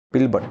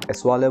PillBot, a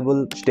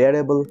swallowable,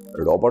 steerable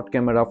robot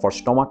camera for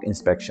stomach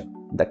inspection.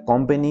 The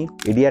company,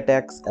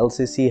 Endiatx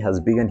LCC, has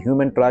begun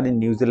human trial in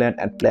New Zealand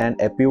and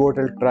planned a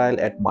pivotal trial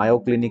at Mayo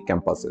Clinic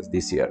campuses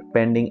this year.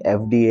 Pending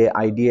FDA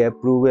IDA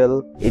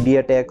approval,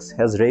 Endiatx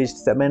has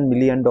raised $7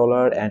 million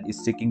and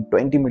is seeking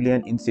 $20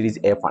 million in Series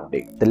A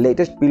funding. The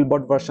latest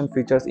PillBot version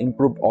features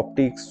improved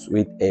optics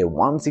with a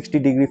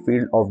 160-degree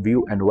field of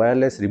view and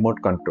wireless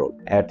remote control.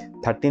 At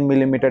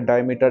 13mm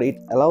diameter, it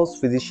allows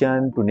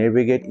physicians to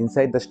navigate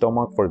inside the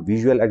stomach for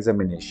visual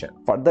examination.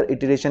 Further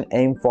iteration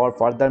aim for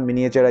further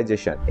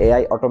miniaturization,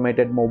 AI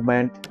automated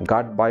movement,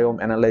 gut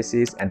biome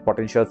analysis, and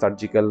potential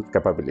surgical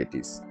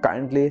capabilities.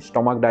 Currently,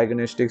 stomach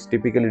diagnostics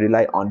typically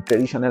rely on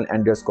traditional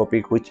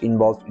endoscopy, which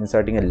involves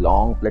inserting a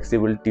long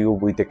flexible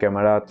tube with a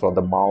camera through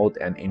the mouth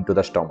and into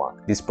the stomach.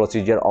 This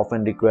procedure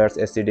often requires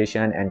a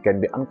sedation and can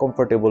be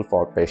uncomfortable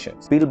for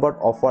patients. PillBot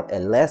offers a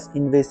less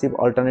invasive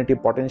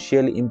alternative,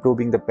 potentially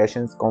improving the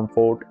patient's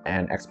comfort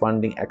and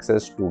expanding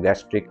access to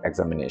gastric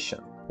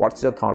examination. What's your thought?